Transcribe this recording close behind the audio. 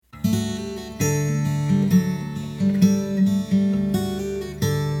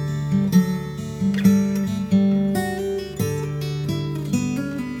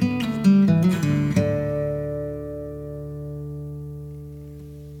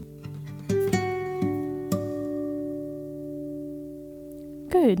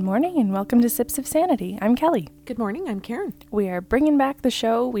Good morning and welcome to Sips of Sanity. I'm Kelly. Good morning, I'm Karen. We are bringing back the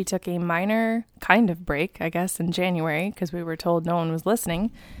show. We took a minor kind of break, I guess, in January because we were told no one was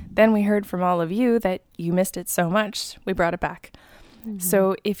listening. Then we heard from all of you that you missed it so much, we brought it back.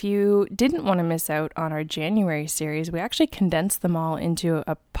 So if you didn't want to miss out on our January series, we actually condensed them all into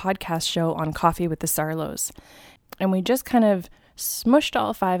a podcast show on Coffee with the Sarlos. And we just kind of smushed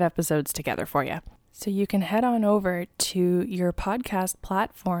all 5 episodes together for you. So you can head on over to your podcast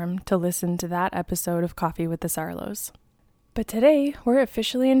platform to listen to that episode of Coffee with the Sarlos. But today, we're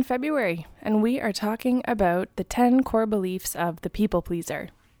officially in February, and we are talking about the 10 core beliefs of the people pleaser.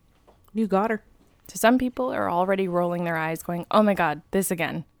 You got her. So some people are already rolling their eyes going, oh my God, this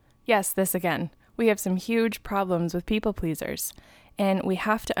again. Yes, this again. We have some huge problems with people pleasers. And we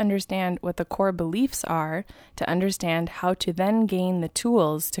have to understand what the core beliefs are to understand how to then gain the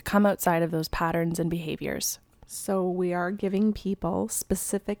tools to come outside of those patterns and behaviors. So we are giving people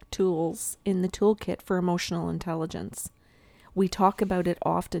specific tools in the toolkit for emotional intelligence. We talk about it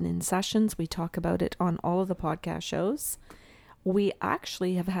often in sessions. We talk about it on all of the podcast shows. We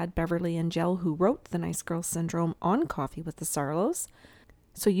actually have had Beverly Angell, who wrote The Nice Girl Syndrome, on Coffee with the Sarlos.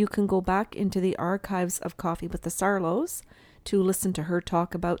 So you can go back into the archives of Coffee with the Sarlos to listen to her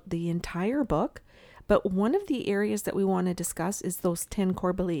talk about the entire book. But one of the areas that we want to discuss is those 10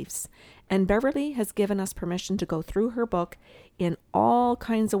 core beliefs. And Beverly has given us permission to go through her book in all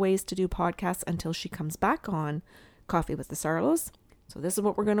kinds of ways to do podcasts until she comes back on Coffee with the Sarlos. So this is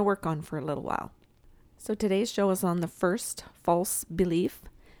what we're going to work on for a little while. So today's show is on the first false belief,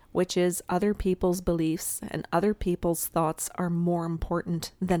 which is other people's beliefs and other people's thoughts are more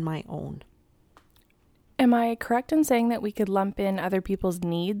important than my own. Am I correct in saying that we could lump in other people's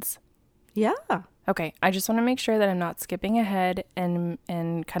needs? Yeah. Okay, I just want to make sure that I'm not skipping ahead and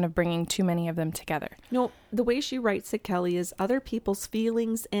kind of bringing too many of them together. No, the way she writes it, Kelly, is other people's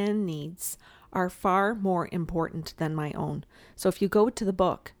feelings and needs are far more important than my own. So if you go to the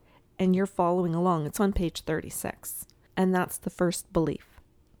book and you're following along, it's on page 36. And that's the first belief.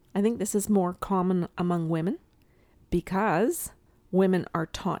 I think this is more common among women because women are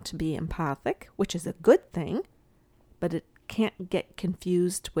taught to be empathic, which is a good thing, but it can't get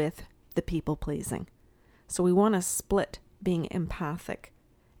confused with the people pleasing. So we want to split being empathic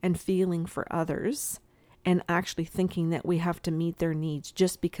and feeling for others and actually thinking that we have to meet their needs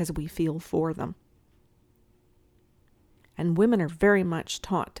just because we feel for them. And women are very much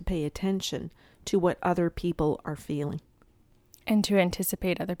taught to pay attention to what other people are feeling. And to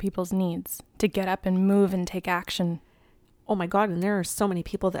anticipate other people's needs, to get up and move and take action. Oh my God, and there are so many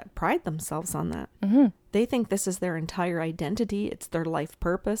people that pride themselves on that. They think this is their entire identity. It's their life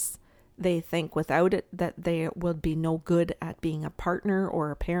purpose. They think without it that they will be no good at being a partner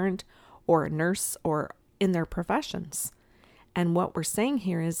or a parent or a nurse or in their professions. And what we're saying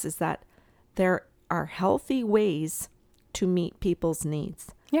here is that there are healthy ways to meet people's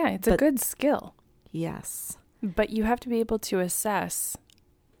needs. Yeah, it's a good skill. Yes. But you have to be able to assess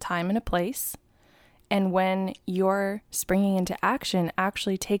time and a place. And when your springing into action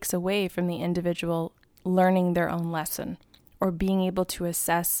actually takes away from the individual learning their own lesson or being able to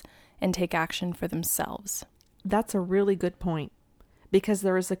assess and take action for themselves. That's a really good point because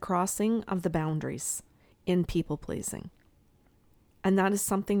there is a crossing of the boundaries in people pleasing. And that is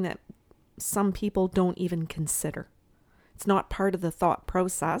something that some people don't even consider. It's not part of the thought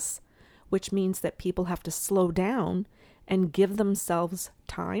process, which means that people have to slow down and give themselves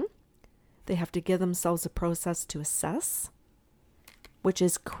time. They have to give themselves a process to assess, which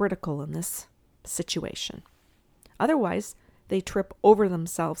is critical in this situation. Otherwise, they trip over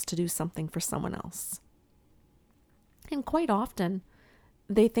themselves to do something for someone else. And quite often,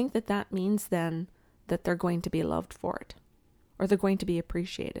 they think that that means then that they're going to be loved for it, or they're going to be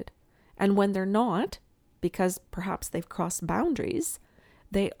appreciated. And when they're not, because perhaps they've crossed boundaries,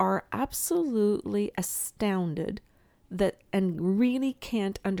 they are absolutely astounded that and really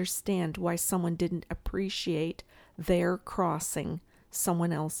can't understand why someone didn't appreciate their crossing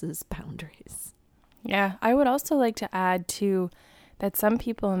someone else's boundaries. Yeah, I would also like to add too that some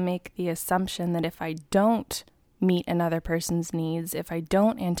people make the assumption that if I don't meet another person's needs, if I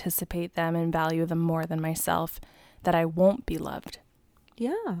don't anticipate them and value them more than myself, that I won't be loved.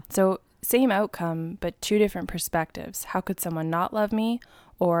 Yeah. So same outcome, but 2 different perspectives. How could someone not love me?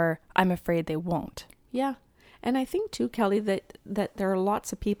 Or I'm afraid they won't. Yeah. And I think too, Kelly, that there are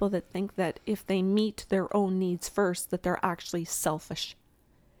lots of people that think that if they meet their own needs first, that they're actually selfish.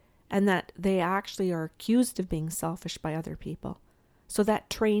 And that they actually are accused of being selfish by other people. So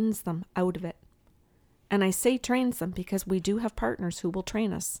that trains them out of it. And I say trains them because we do have partners who will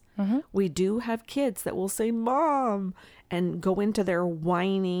train us. Mm-hmm. We do have kids that will say, Mom, and go into their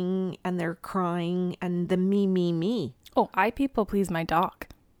whining and their crying and the me. Oh, I people please my dog.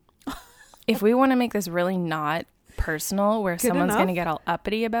 If we want to make this really not personal where someone's going to get all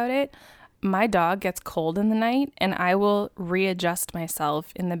uppity about it, my dog gets cold in the night and I will readjust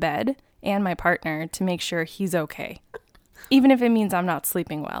myself in the bed and my partner to make sure he's okay. Even if it means I'm not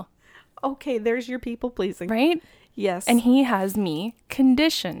sleeping well. Okay, there's your people pleasing. Right? Yes. And he has me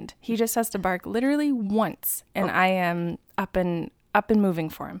conditioned. He just has to bark literally once and I am up and moving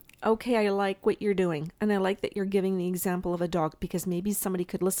for him. Okay, I like what you're doing. And I like that you're giving the example of a dog because maybe somebody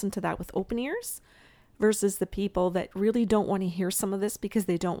could listen to that with open ears versus the people that really don't want to hear some of this because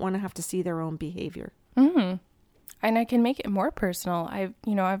they don't want to have to see their own behavior. Mm-hmm. And I can make it more personal. I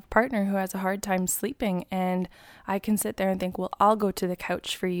have a partner who has a hard time sleeping and I can sit there and think, well, I'll go to the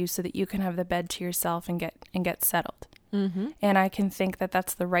couch for you so that you can have the bed to yourself and get settled. Mm-hmm. And I can think that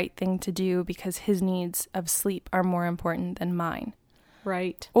that's the right thing to do because his needs of sleep are more important than mine.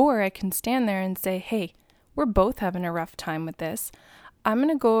 Right. Or I can stand there and say, hey, we're both having a rough time with this. I'm going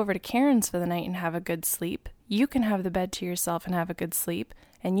to go over to Karen's for the night and have a good sleep. You can have the bed to yourself and have a good sleep.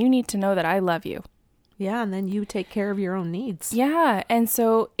 And you need to know that I love you. Yeah, and then you take care of your own needs. Yeah, and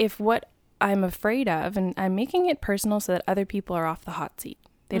so if what I'm afraid of, and I'm making it personal so that other people are off the hot seat.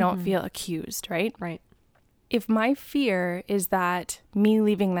 They don't feel accused, right? Right. If my fear is that me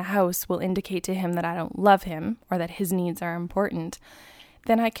leaving the house will indicate to him that I don't love him or that his needs are important,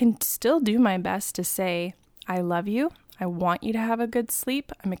 then I can still do my best to say, I love you. I want you to have a good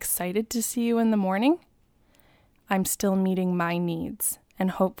sleep. I'm excited to see you in the morning. I'm still meeting my needs. And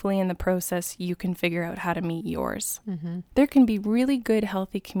hopefully in the process, you can figure out how to meet yours. Mm-hmm. There can be really good,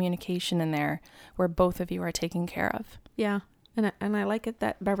 healthy communication in there where both of you are taken care of. Yeah. And I like it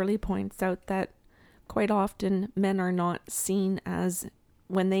that Beverly points out that quite often men are not seen as,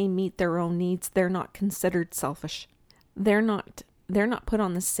 when they meet their own needs, they're not considered selfish. They're not put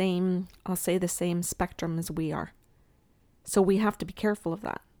on the same, I'll say the same spectrum as we are. So we have to be careful of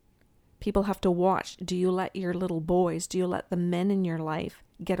that. People have to watch. Do you let your little boys, do you let the men in your life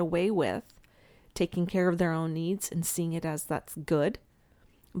get away with taking care of their own needs and seeing it as that's good?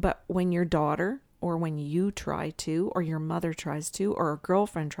 But when your daughter, or when you try to, or your mother tries to, or a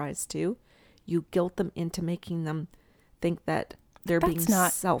girlfriend tries to, you guilt them into making them think that they're being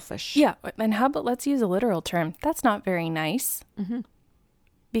selfish. Yeah. And how about let's use a literal term? That's not very nice. Mm-hmm.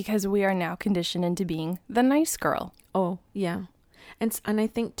 Because we are now conditioned into being the nice girl. Oh, yeah. And I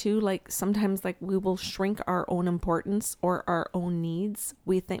think too, like sometimes like we will shrink our own importance or our own needs.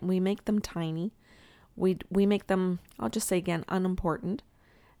 We make them tiny. We make them, I'll just say again, unimportant.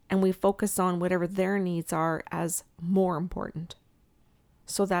 And we focus on whatever their needs are as more important.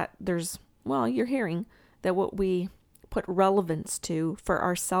 So that you're hearing that what we put relevance to for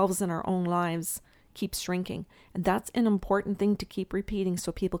ourselves in our own lives keeps shrinking. And that's an important thing to keep repeating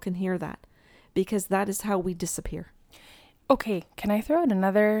so people can hear that. Because that is how we disappear. Okay, can I throw out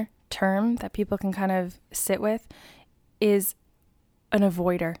another term that people can kind of sit with? Is an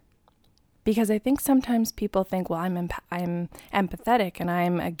avoider. Because I think sometimes people think, well, I'm empathetic and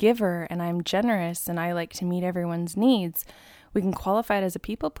I'm a giver and I'm generous and I like to meet everyone's needs. We can qualify it as a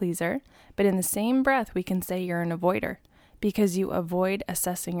people pleaser, but in the same breath, we can say you're an avoider because you avoid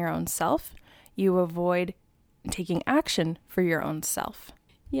assessing your own self. You avoid taking action for your own self.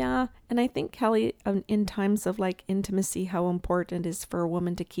 Yeah, and I think, Kelly, in times of like intimacy, how important it is for a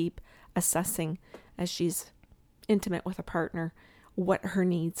woman to keep assessing as she's intimate with a partner what her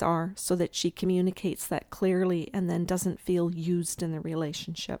needs are so that she communicates that clearly and then doesn't feel used in the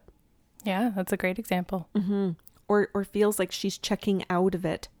relationship. Yeah, that's a great example. Mm-hmm. Or feels like she's checking out of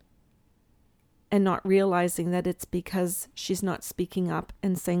it and not realizing that it's because she's not speaking up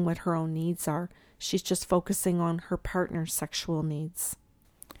and saying what her own needs are. She's just focusing on her partner's sexual needs.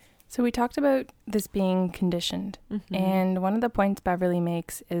 So we talked about this being conditioned. Mm-hmm. And one of the points Beverly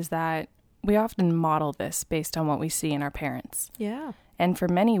makes is that we often model this based on what we see in our parents. Yeah. And for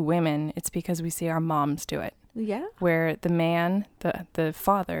many women, it's because we see our moms do it. Yeah. Where the man, the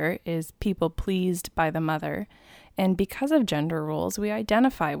father, is people pleased by the mother. And because of gender roles, we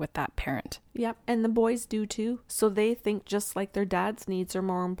identify with that parent. Yep. And the boys do too. So they think just like their dad's needs are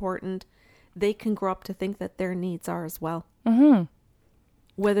more important, they can grow up to think that their needs are as well. Mm-hmm.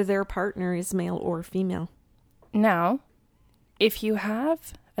 Whether their partner is male or female. Now, if you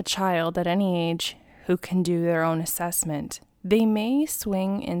have a child at any age who can do their own assessment, they may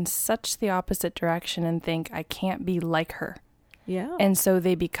swing in such the opposite direction and think, I can't be like her. Yeah. And so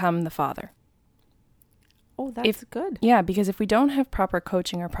they become the father. Oh, that's good. Yeah, because if we don't have proper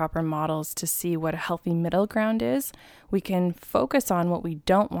coaching or proper models to see what a healthy middle ground is, we can focus on what we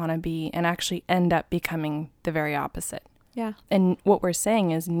don't want to be and actually end up becoming the very opposite. Yeah. And what we're saying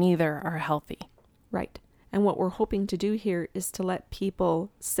is neither are healthy. Right. And what we're hoping to do here is to let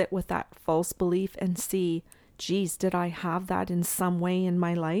people sit with that false belief and see, geez, did I have that in some way in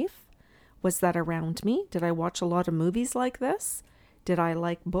my life? Was that around me? Did I watch a lot of movies like this? Did I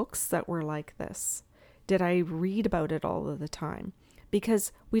like books that were like this? Did I read about it all of the time?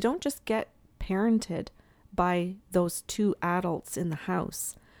 Because we don't just get parented by those two adults in the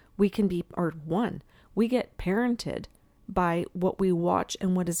house. We can be, or one, we get parented by what we watch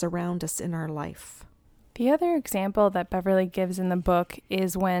and what is around us in our life. The other example that Beverly gives in the book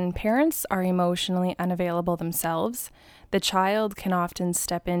is when parents are emotionally unavailable themselves, the child can often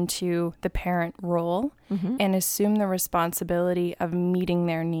step into the parent role and assume the responsibility of meeting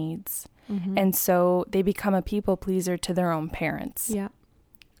their needs. And so they become a people pleaser to their own parents. Yeah.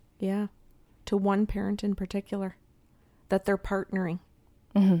 Yeah. To one parent in particular that they're partnering.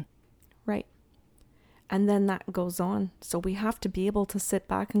 Right. And then that goes on. So we have to be able to sit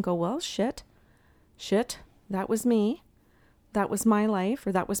back and go, well, shit, that was me. That was my life,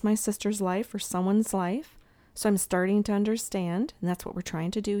 or that was my sister's life, or someone's life. So I'm starting to understand, and that's what we're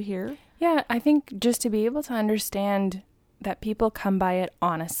trying to do here. Yeah, I think just to be able to understand that people come by it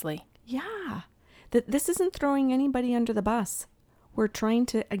honestly. Yeah. That this isn't throwing anybody under the bus. We're trying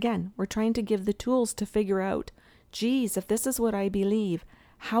to give the tools to figure out, geez, if this is what I believe,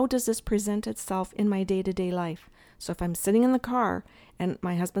 how does this present itself in my day-to-day life? So if I'm sitting in the car and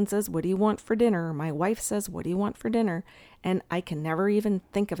my husband says, what do you want for dinner? Or my wife says, what do you want for dinner? And I can never even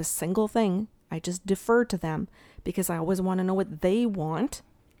think of a single thing. I just defer to them because I always want to know what they want.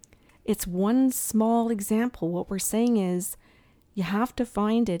 It's one small example. What we're saying is you have to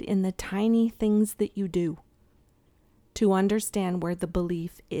find it in the tiny things that you do to understand where the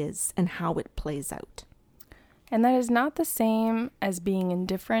belief is and how it plays out. And that is not the same as being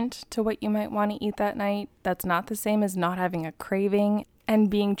indifferent to what you might want to eat that night. That's not the same as not having a craving and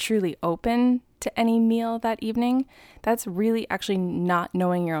being truly open to any meal that evening. That's really actually not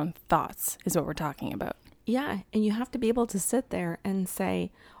knowing your own thoughts is what we're talking about. Yeah, and you have to be able to sit there and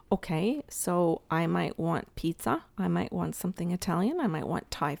say, okay, so I might want pizza. I might want something Italian. I might want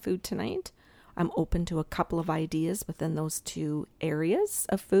Thai food tonight. I'm open to a couple of ideas within those two areas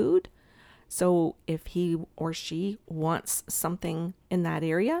of food. So if he or she wants something in that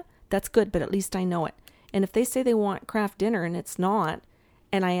area, that's good, but at least I know it. And if they say they want craft dinner and it's not,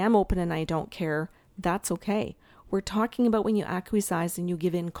 and I am open and I don't care, that's okay. We're talking about when you acquiesce and you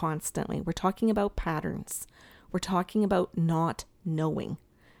give in constantly. We're talking about patterns. We're talking about not knowing,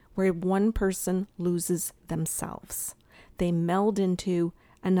 where one person loses themselves. They meld into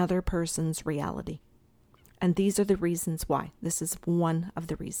another person's reality. And these are the reasons why. This is one of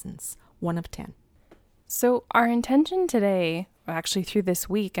the reasons. 1 of 10. So our intention today, actually through this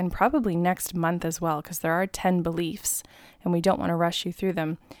week and probably next month as well, because there are 10 beliefs and we don't want to rush you through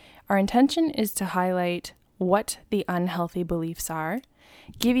them. Our intention is to highlight what the unhealthy beliefs are,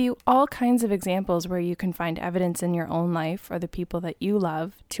 give you all kinds of examples where you can find evidence in your own life or the people that you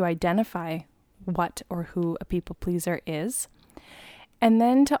love to identify what or who a people pleaser is, and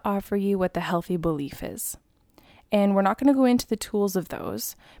then to offer you what the healthy belief is. And we're not going to go into the tools of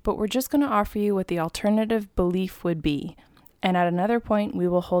those, but we're just going to offer you what the alternative belief would be. And at another point, we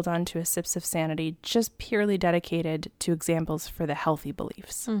will hold on to a Sips of Sanity just purely dedicated to examples for the healthy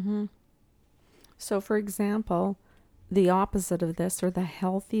beliefs. So, for example, the opposite of this, or the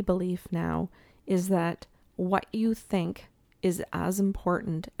healthy belief now, is that what you think is as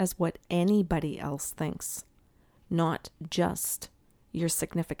important as what anybody else thinks, not just your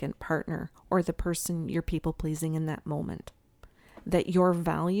significant partner or the person you're people pleasing in that moment. That your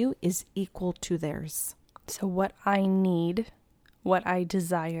value is equal to theirs. So what I need, what I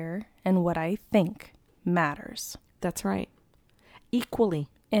desire, and what I think matters. That's right. Equally.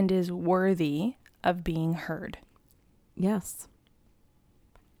 And is worthy of being heard. Yes.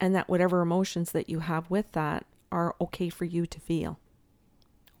 And that whatever emotions that you have with that are okay for you to feel.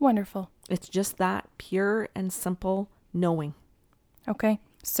 Wonderful. It's just that pure and simple knowing. Okay,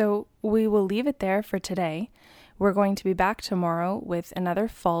 so we will leave it there for today. We're going to be back tomorrow with another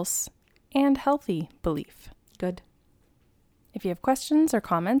false and healthy belief. Good. If you have questions or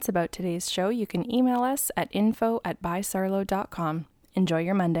comments about today's show, you can email us at info@bysarlo.com. Enjoy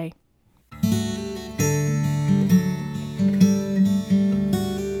your Monday.